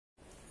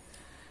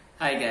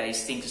Hi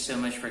guys, thank you so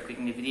much for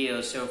clicking the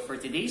video. So for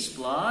today's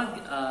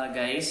vlog,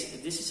 guys,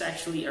 this is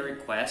actually a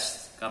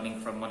request coming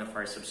from one of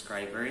our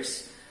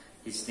subscribers.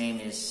 His name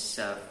is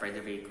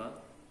Frederico.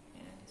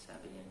 Yan,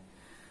 sabi niya.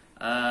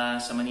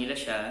 Sa Manila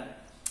siya,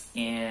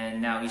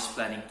 and now he's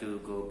planning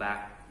to go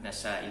back na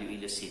sa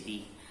Iloilo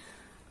City.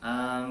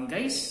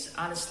 Guys,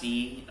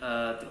 honestly,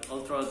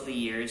 all throughout the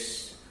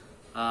years,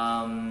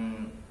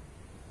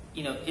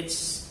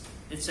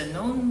 it's a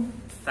known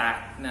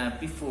fact na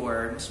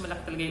before, mas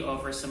malaki talaga yung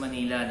offer sa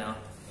Manila, no?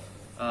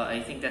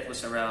 I think that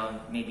was around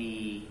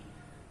maybe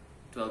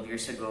 12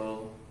 years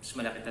ago. Mas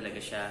malaki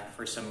talaga siya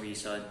for some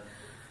reason.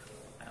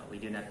 We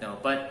do not know.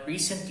 But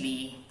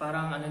recently,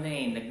 parang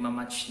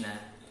nagmamatch na.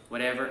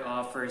 Whatever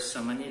offers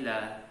sa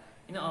Manila,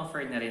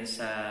 ina-offer na rin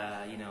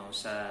sa,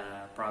 sa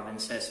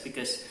provinces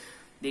because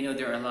they know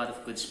there are a lot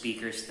of good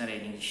speakers na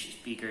rin, English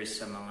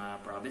speakers sa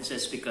mga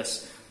provinces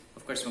because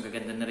of course,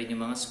 magaganda na rin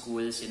yung mga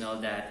schools and all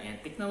that. And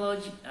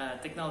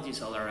technology is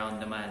all around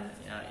naman.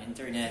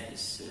 Internet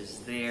is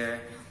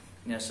there.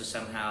 So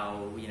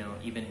somehow,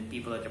 even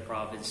people at the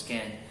province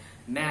can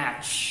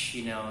match,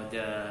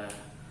 the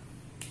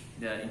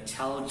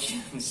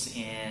intelligence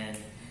and,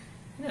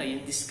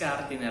 yung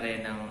diskarte na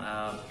rin ng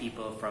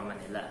people from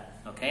Manila.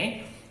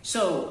 Okay?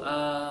 So,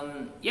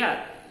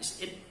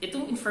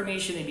 itong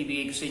information na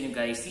ibibigay ko sa inyo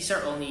guys, these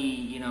are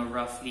only,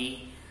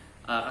 roughly,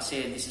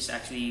 kasi this is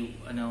actually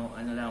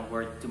lang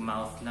word to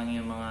mouth lang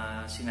yung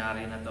mga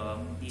scenario na to.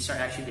 These are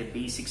actually the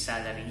basic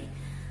salary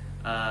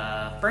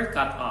per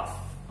cut off.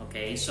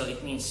 Okay, so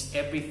it means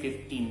every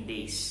 15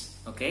 days.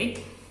 Okay,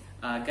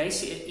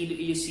 guys,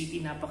 Iloilo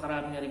City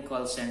napakarami na rin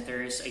call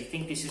centers. I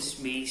think this is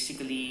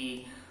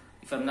basically,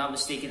 if I'm not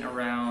mistaken,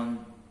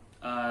 around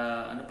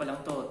pa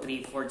lang to,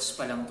 3/4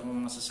 pa lang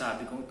tong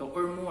masasabi kong to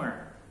or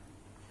more.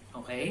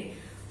 Okay,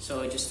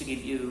 so just to give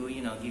you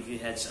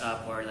heads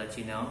up or let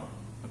you know.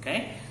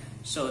 Okay,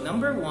 so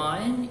number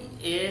one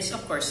is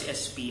of course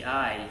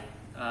SPI.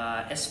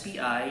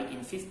 SPI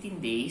in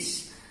 15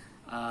 days,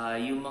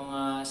 yung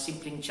mga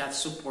simpleng chat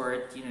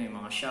support, yung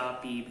mga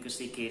Shopee because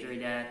they cater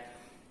that,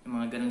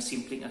 yung mga ganong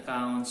simpleng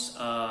accounts,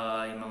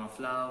 yung mga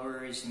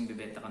flowers, yung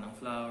bibenta ka ng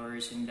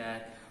flowers and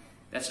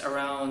that's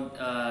around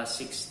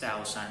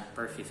 6,000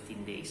 per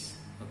 15 days.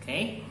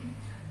 Okay?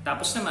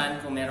 Tapos naman,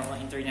 kung meron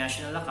kang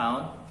international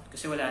account,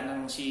 kasi wala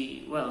nang sa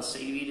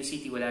Iloilo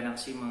City, wala nang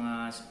kasi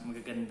mga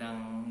magagandang,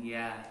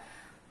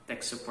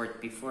 tech support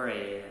before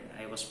eh.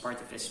 I was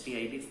part of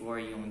SPI before,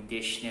 yung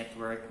Dish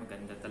Network,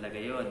 maganda talaga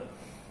yon.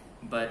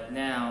 But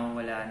now,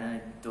 wala na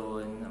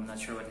doon. I'm not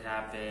sure what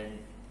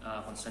happened.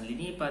 Kung saan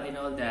linipat and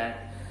all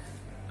that.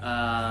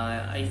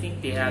 I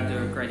think they have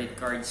their credit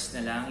cards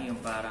na lang,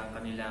 yung parang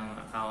kanilang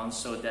accounts.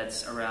 So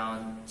that's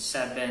around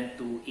 7,000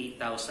 to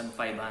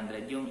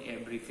 8,500 yung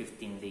every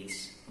 15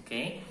 days.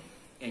 Okay?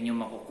 Yan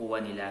yung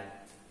makukuha nila.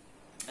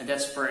 And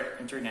that's for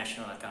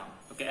international account.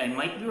 Okay, I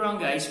might be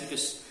wrong guys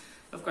because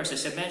of course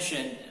as I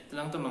mentioned, ito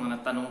lang to, mga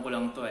natanong ko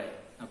lang to eh.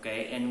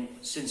 Okay, and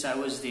since I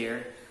was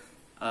there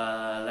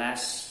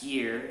last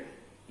year,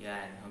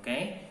 yan,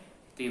 okay?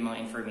 Ito yung mga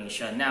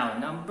information. Now,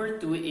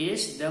 number 2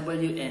 is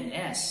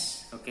WNS.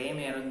 Okay,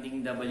 meron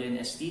ding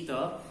WNS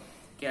dito.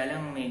 Kaya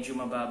lang medyo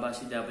mababa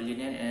si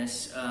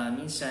WNS.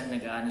 Minsan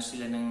nag-aano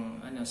sila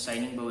ng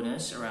signing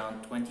bonus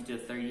around 20 to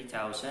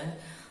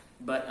 30,000.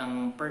 But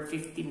ang per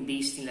 15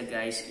 days nila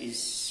guys is,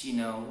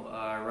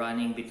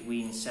 running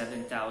between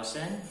 7,000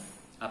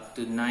 up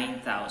to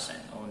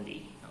 9,000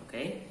 only.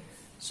 Okay?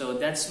 So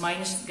that's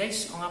minus,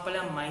 guys, nga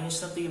pala,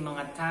 minus na to yung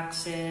mga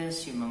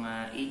taxes, yung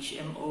mga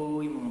HMO,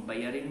 yung mga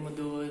bayarin mo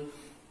doon,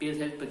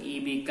 PhilHealth,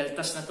 Pag-ibig,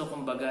 kaltas na to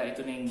kumbaga,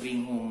 ito na yung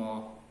bring home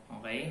mo.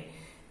 Okay?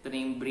 Ito na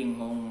yung bring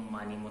home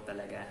money mo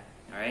talaga.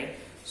 Alright?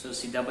 So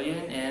si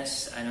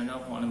WNS, I don't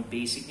know kung anong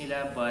basic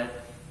nila, but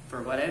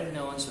for what I've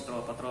known, sa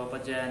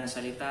tropa-tropa dyan,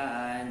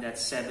 nasalitaan,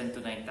 that's 7,000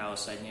 to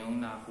 9,000 yung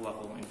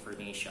nakakuha kong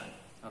information.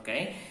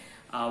 Okay?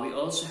 We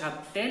also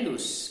have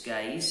Telus,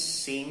 guys.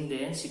 Same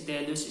din. Si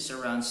Telus is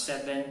around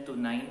 7,000 to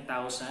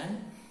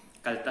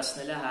 9,000. Kaltas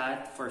na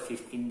lahat for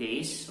 15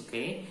 days.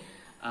 Okay?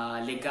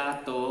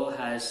 Legato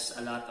has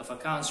a lot of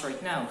accounts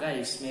right now.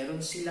 Guys,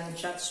 meron silang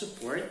chat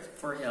support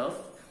for health.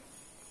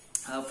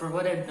 For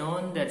what I've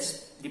known,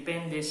 that's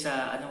depende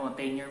sa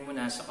tenure mo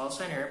na sa call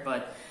center,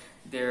 but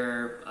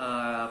they're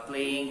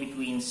playing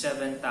between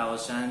 7,000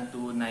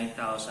 to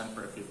 9,000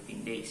 per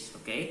 15 days.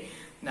 Okay?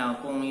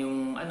 Now, kung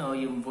yung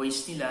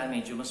voice nila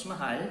medyo mas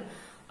mahal,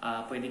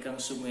 pwede kang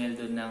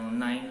sumweldo ng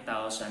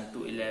 9,000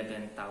 to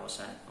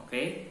 11,000.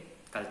 Okay?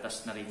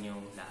 Kaltas na rin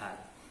yung lahat.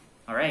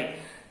 Alright.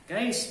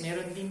 Guys,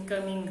 meron din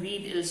kaming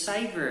Reed El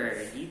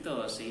Cyber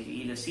dito sa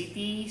Iloilo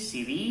City.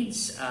 Si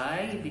Reeds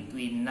ay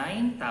between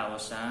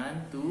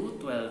 9,000 to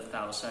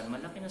 12,000.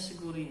 Malaki na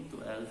siguro yung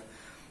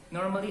 12.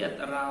 Normally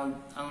at around,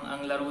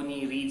 ang laro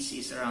ni Reeds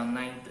is around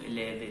 9 to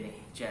 11 eh.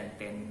 Diyan,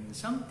 10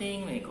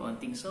 something, may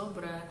konting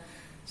sobra.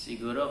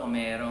 Siguro kung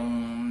merong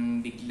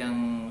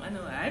biglang,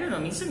 I don't know,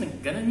 minsan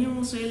ganun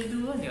yung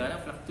sweldo, di ba?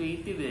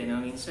 Fluctuative eh,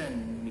 no?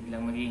 Minsan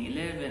biglang maging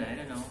 11, I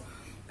don't know.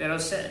 Pero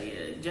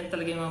dyan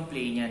talaga yung mga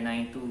play niya,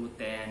 9 to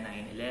 10,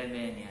 9,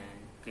 11, yan.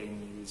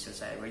 release sa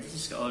cyber. This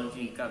is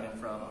already coming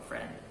from a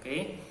friend,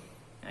 okay?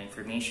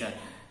 Information.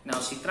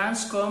 Now, si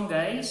Transcom,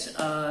 guys,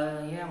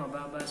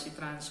 mababa si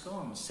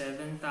Transcom.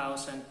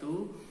 7,000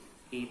 to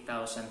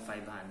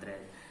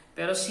 8,500.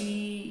 Pero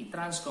si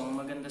Transcom,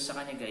 maganda sa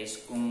kanya,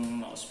 guys,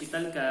 kung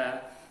ma-hospital ka,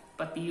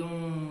 pati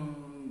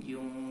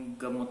yung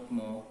gamot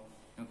mo,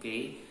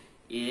 okay,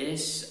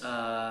 is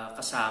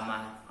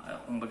kasama.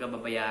 Kung baga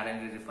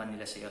babayaran, i-refund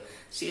nila sa'yo.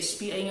 Si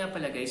SPI nga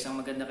pala, guys,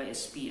 ang maganda kay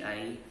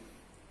SPI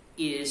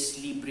is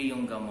libre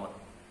yung gamot.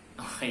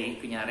 Okay?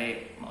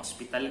 Kunyari,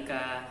 ma-hospital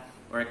ka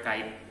or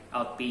kahit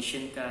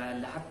outpatient ka,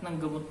 lahat ng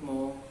gamot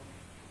mo,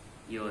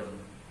 yun,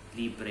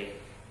 libre.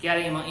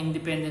 Kaya yung mga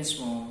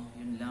independence mo,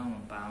 yun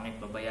lang, pangit,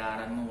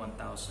 babayaran mo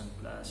 1,000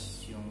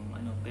 plus yung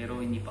pero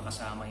hindi pa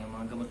kasama yung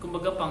mga gamot.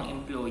 Kumbaga pang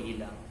employee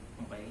lang.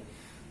 Okay?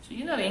 So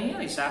yun na rin,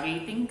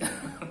 sakiting ka.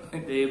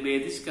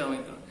 Diabetes ka.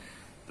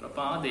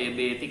 Tropa ako,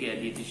 diabetic,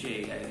 kaya dito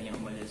siya, ayaw niya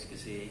umalis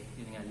kasi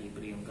yun nga,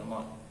 libre yung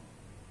gamot.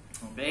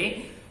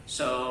 Okay?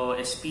 So,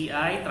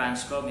 SPI,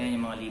 Transcom, yan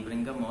yung mga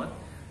libreng gamot.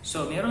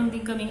 So, meron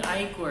din kaming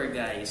iCore,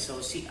 guys. So,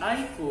 si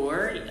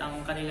iCore,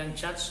 ang kanilang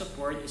chat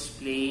support is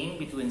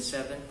playing between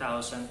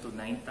 7,000 to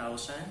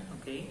 9,000.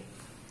 Okay?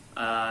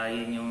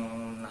 Yun yung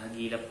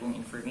nakagilap kong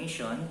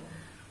information.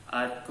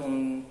 At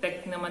kung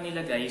tech naman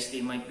nila, guys, they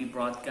might be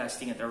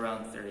broadcasting at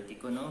around 30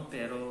 ko, no?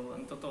 Pero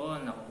ang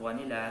totoo, nakukuha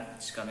nila,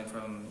 it's coming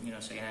from,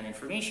 second-hand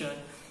information,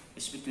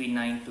 is between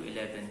 9 to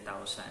 11,000.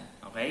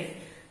 Okay?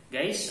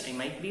 Guys, I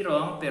might be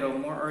wrong, pero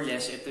more or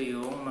less, ito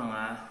yung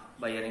mga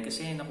bayarin.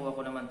 Kasi nakuha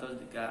ko naman to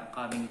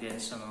coming din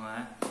sa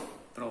mga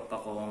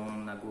tropa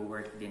kong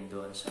nag-work din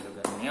doon sa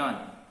lugar na yun.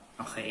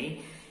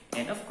 Okay?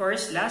 And of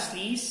course,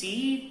 lastly,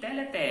 si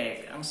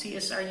Teletech. Ang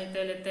CSR ni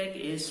Teletech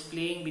is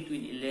playing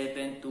between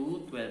 11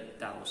 to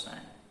 12,000.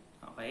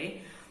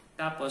 Okay?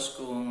 Tapos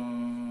kung,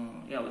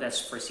 that's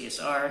for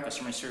CSR,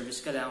 customer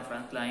service ka lang,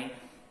 frontline.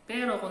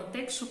 Pero kung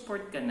tech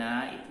support ka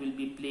na, it will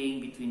be playing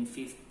between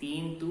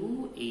 15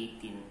 to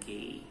 18K.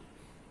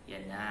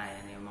 Yan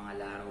yung mga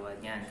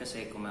laruan yan.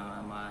 Kasi kung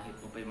ma-hit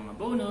mo pa yung mga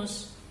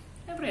bonus,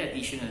 siyempre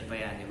additional pa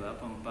yan, di ba?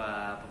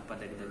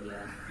 Pampadagdag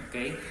yan.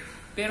 Okay?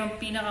 Pero ang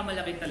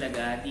pinakamalaki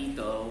talaga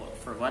dito,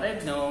 for what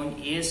I've known,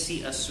 is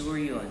si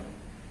Asurion.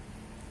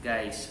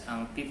 Guys,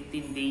 ang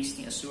 15 days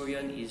ni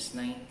Asurion is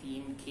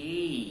 19K.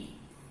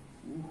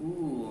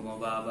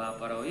 Mababa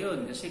pa raw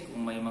yun. Kasi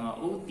kung may mga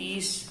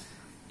OTs,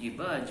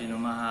 iba, dyan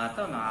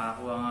umahataw,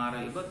 nakakakuha nga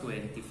raw iba,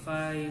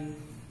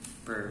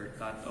 25 per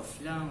cut-off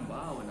lang.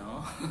 Wow,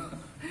 no?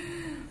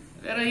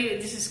 Pero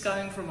this is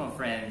coming from a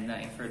friend na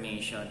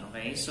information,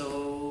 okay?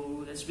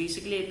 So, that's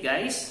basically it,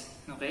 guys.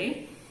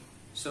 Okay?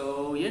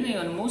 So, yun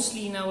na yun.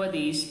 Mostly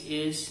nowadays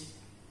is,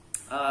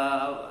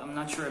 I'm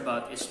not sure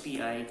about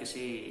SPI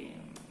kasi,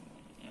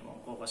 ewan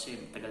ko kasi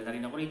tagal na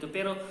rin ako rito.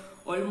 Pero,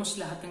 almost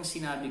lahat ng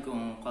sinabi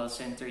kong call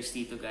centers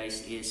dito,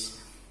 guys,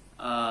 is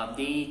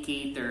they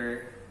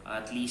cater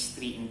at least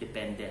 3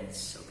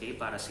 independents, okay,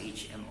 para sa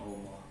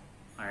HMO mo.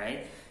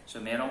 Alright?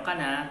 So, meron ka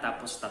na,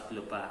 tapos 3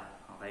 pa.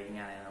 Okay,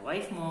 nga,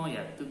 wife mo, you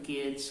have 2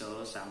 kids,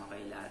 so sama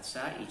kayo lahat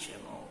sa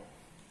HMO.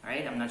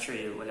 Alright, I'm not sure,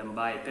 walang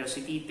bayad. Pero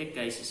si T-Tech,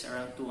 guys, is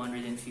around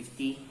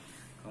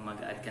 250 kung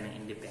mag-add ka ng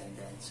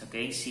independence.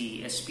 Okay,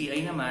 si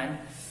SPI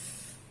naman,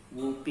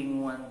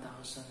 whooping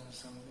 1,000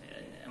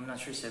 something. I'm not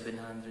sure,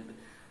 700.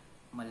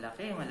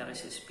 Malaki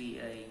sa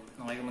SPI.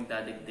 Okay,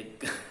 magdadagdag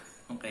ka.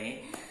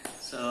 Okay,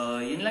 so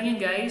yun lang yun,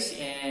 guys.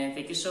 And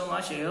thank you so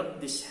much. I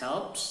hope this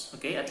helps.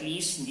 Okay, at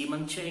least hindi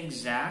man siya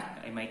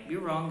exact. I might be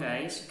wrong,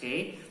 guys.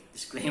 Okay,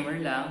 disclaimer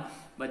lang.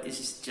 But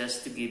this is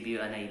just to give you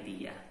an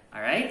idea.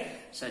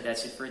 Alright, so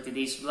that's it for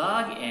today's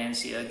vlog and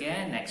see you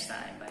again next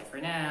time. Bye for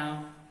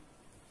now.